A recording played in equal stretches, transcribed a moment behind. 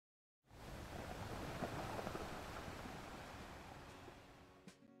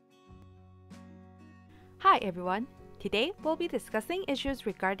Hi everyone! Today we'll be discussing issues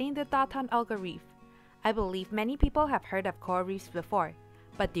regarding the Datan algal reef. I believe many people have heard of coral reefs before,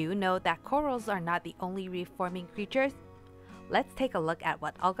 but do you know that corals are not the only reef-forming creatures? Let's take a look at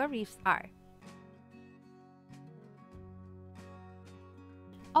what algal reefs are.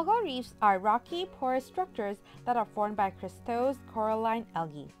 Algal reefs are rocky, porous structures that are formed by crystallose coralline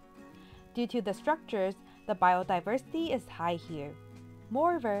algae. Due to the structures, the biodiversity is high here.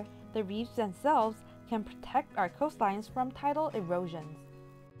 Moreover, the reefs themselves can protect our coastlines from tidal erosions.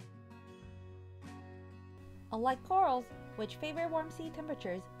 Unlike corals, which favor warm sea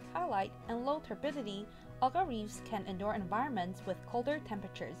temperatures, high light, and low turbidity, algal reefs can endure environments with colder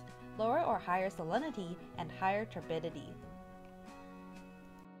temperatures, lower or higher salinity, and higher turbidity.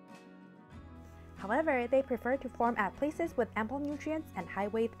 However, they prefer to form at places with ample nutrients and high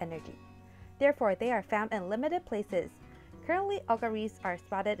wave energy. Therefore, they are found in limited places. Currently, algal reefs are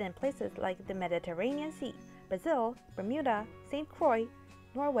spotted in places like the Mediterranean Sea, Brazil, Bermuda, St. Croix,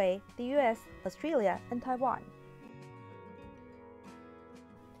 Norway, the US, Australia, and Taiwan.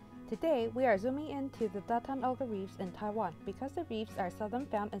 Today, we are zooming into the Datan algal reefs in Taiwan because the reefs are seldom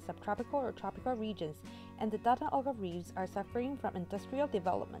found in subtropical or tropical regions, and the Datan algal reefs are suffering from industrial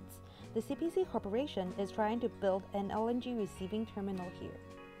developments. The CPC Corporation is trying to build an LNG receiving terminal here.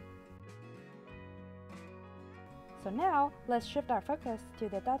 So now, let's shift our focus to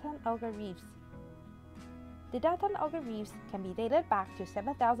the Datan algal reefs. The Datan algal reefs can be dated back to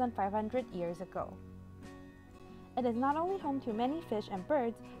 7,500 years ago. It is not only home to many fish and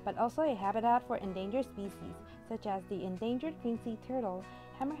birds, but also a habitat for endangered species such as the endangered green sea turtle,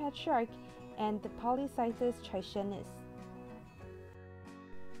 hammerhead shark, and the Polycythus trichinis.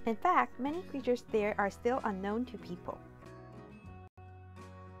 In fact, many creatures there are still unknown to people.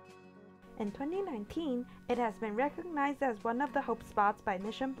 In 2019, it has been recognized as one of the hope spots by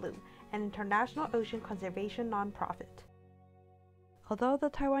Mission Blue, an international ocean conservation nonprofit. Although the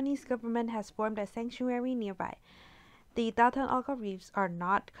Taiwanese government has formed a sanctuary nearby, the Datan algal reefs are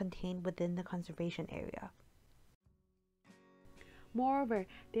not contained within the conservation area. Moreover,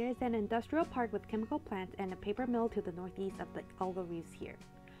 there is an industrial park with chemical plants and a paper mill to the northeast of the algal reefs here.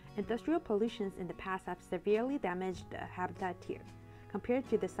 Industrial pollutions in the past have severely damaged the habitat here. Compared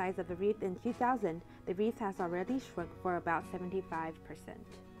to the size of the reef in 2000, the reef has already shrunk for about 75%.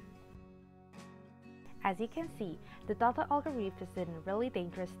 As you can see, the Datan algal reef is in a really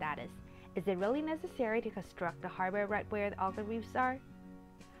dangerous status. Is it really necessary to construct a harbor right where the algal reefs are?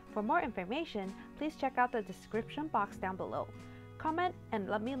 For more information, please check out the description box down below. Comment and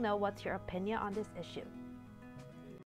let me know what's your opinion on this issue.